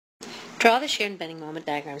Draw the shear and bending moment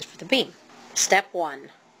diagrams for the beam. Step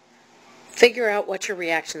 1. Figure out what your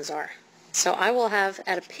reactions are. So I will have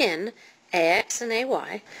at a pin AX and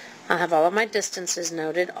AY. I'll have all of my distances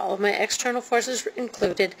noted, all of my external forces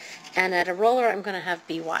included, and at a roller I'm going to have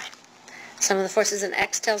BY. Some of the forces in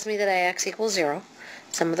X tells me that AX equals 0.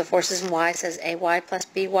 Some of the forces in Y says AY plus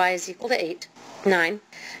BY is equal to 9.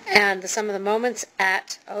 And the sum of the moments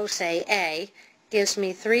at, say A, gives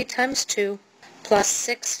me 3 times 2 plus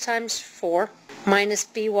 6 times 4 minus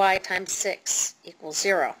BY times 6 equals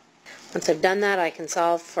 0. Once I've done that, I can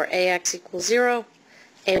solve for AX equals 0,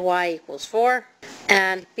 AY equals 4,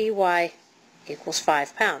 and BY equals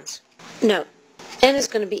 5 pounds. Note, N is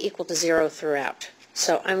going to be equal to 0 throughout,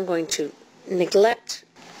 so I'm going to neglect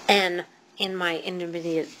N in my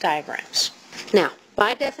intermediate diagrams. Now,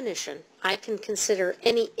 by definition, I can consider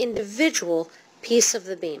any individual piece of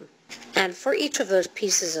the beam. And for each of those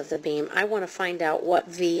pieces of the beam, I want to find out what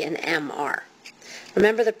V and M are.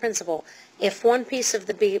 Remember the principle, if one piece of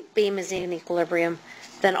the beam is in equilibrium,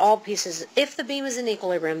 then all pieces, if the beam is in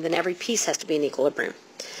equilibrium, then every piece has to be in equilibrium.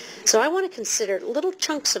 So I want to consider little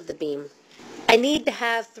chunks of the beam. I need to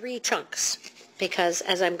have 3 chunks, because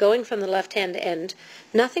as I'm going from the left-hand end,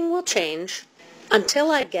 nothing will change until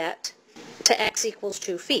I get to X equals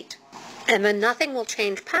 2 feet. And then nothing will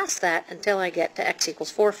change past that until I get to X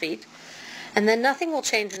equals 4 feet. And then nothing will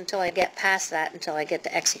change until I get past that until I get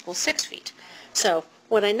to X equals 6 feet. So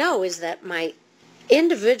what I know is that my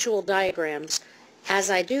individual diagrams,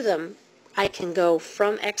 as I do them, I can go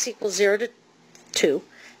from X equals 0 to 2,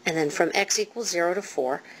 and then from X equals 0 to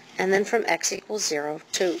 4, and then from X equals 0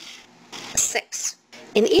 to 6.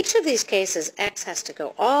 In each of these cases, X has to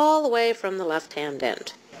go all the way from the left-hand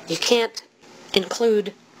end. You can't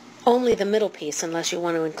include only the middle piece unless you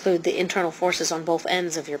want to include the internal forces on both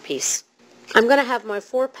ends of your piece. I'm going to have my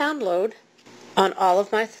 4-pound load on all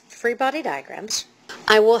of my free body diagrams.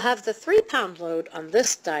 I will have the 3-pound load on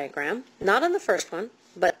this diagram, not on the first one,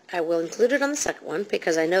 but I will include it on the second one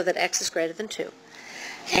because I know that X is greater than 2.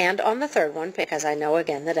 And on the third one because I know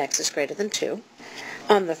again that X is greater than 2.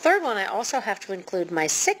 On the third one I also have to include my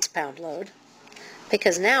 6-pound load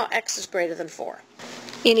because now X is greater than 4.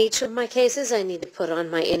 In each of my cases, I need to put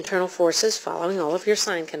on my internal forces following all of your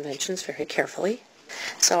sign conventions very carefully.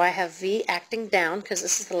 So I have V acting down, because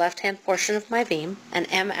this is the left-hand portion of my beam, and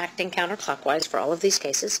M acting counterclockwise for all of these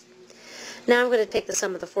cases. Now I'm going to take the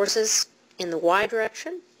sum of the forces in the Y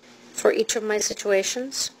direction for each of my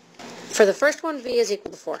situations. For the first one, V is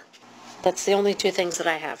equal to 4. That's the only 2 things that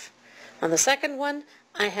I have. On the second one,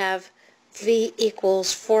 I have V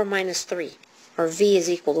equals 4 minus 3, or V is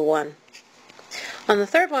equal to 1. On the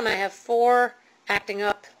third one, I have 4 acting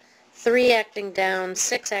up, 3 acting down,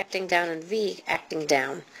 6 acting down, and V acting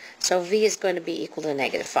down. So V is going to be equal to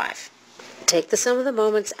negative 5. Take the sum of the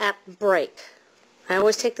moments at break. I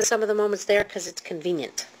always take the sum of the moments there because it's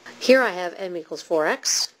convenient. Here I have M equals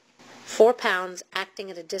 4x, 4 pounds acting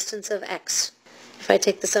at a distance of X. If I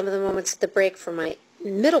take the sum of the moments at the break for my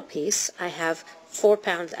middle piece, I have 4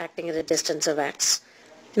 pounds acting at a distance of X.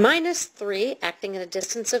 Minus 3 acting at a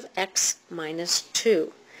distance of X minus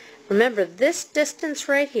 2. Remember, this distance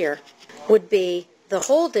right here would be the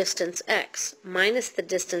whole distance X minus the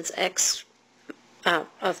distance X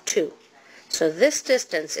of 2. So this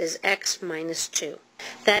distance is X minus 2.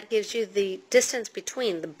 That gives you the distance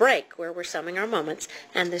between the break, where we're summing our moments,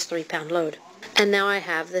 and this 3-pound load. And now I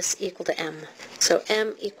have this equal to M. So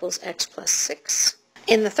M equals X plus 6.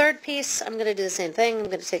 In the third piece, I'm going to do the same thing. I'm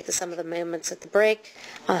going to take the sum of the moments at the break.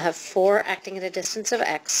 I'll have 4 acting at a distance of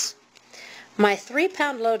X. My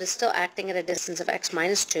 3-pound load is still acting at a distance of X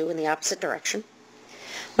minus 2 in the opposite direction.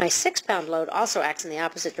 My 6-pound load also acts in the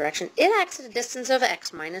opposite direction. It acts at a distance of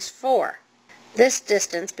X minus 4. This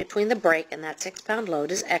distance between the break and that 6-pound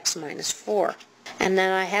load is X minus 4. And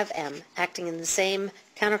then I have M acting in the same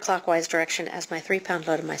counterclockwise direction as my 3-pound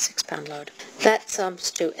load and my 6-pound load. That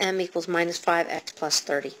sums to M equals minus 5X plus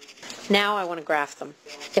 30. Now I want to graph them.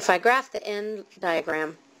 If I graph the N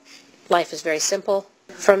diagram, life is very simple.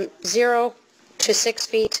 From 0 to 6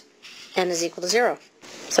 feet, N is equal to 0.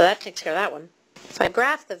 So that takes care of that one. If I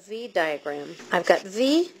graph the V diagram, I've got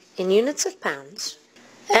V in units of pounds,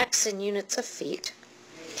 X in units of feet,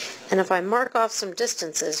 and if I mark off some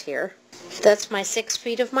distances here, that's my 6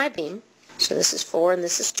 feet of my beam. So this is 4 and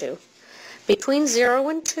this is 2. Between 0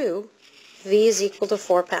 and 2, V is equal to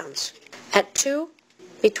 4 pounds. At 2,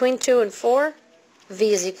 between 2 and 4, V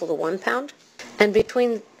is equal to 1 pound. And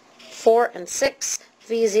between 4 and 6,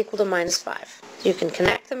 V is equal to minus 5. You can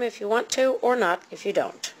connect them if you want to, or not if you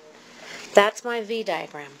don't. That's my V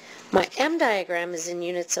diagram. My M diagram is in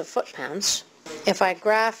units of foot-pounds. If I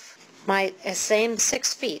graph my same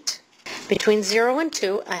 6 feet, Between 0 and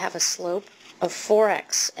 2, I have a slope of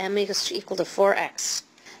 4x. M is equal to 4x.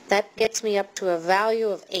 That gets me up to a value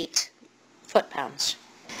of 8 foot-pounds.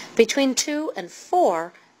 Between 2 and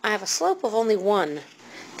 4, I have a slope of only 1.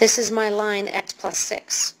 This is my line x plus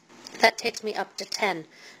 6. That takes me up to 10.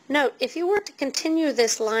 Note, if you were to continue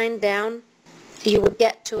this line down, you would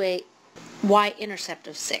get to a y-intercept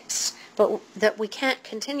of 6. But that we can't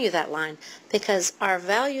continue that line because our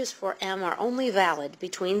values for m are only valid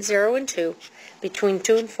between 0 and 2, between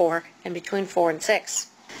 2 and 4, and between 4 and 6.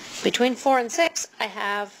 Between 4 and 6, I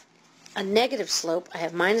have a negative slope. I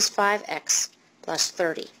have minus 5x plus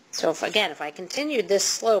 30. So if I continued this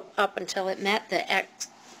slope up until it met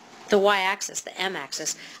the y-axis, the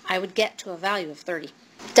m-axis, I would get to a value of 30.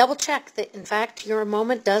 Double check that, in fact, your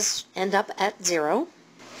moment does end up at 0,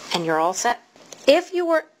 and you're all set. If you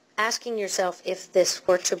were asking yourself if this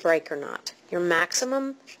were to break or not, your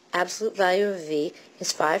maximum absolute value of V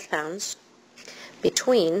is 5 pounds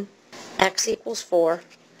between x equals 4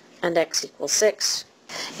 and x equals 6.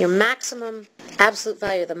 Your maximum absolute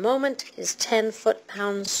value of the moment is 10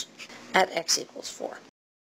 foot-pounds at x equals 4.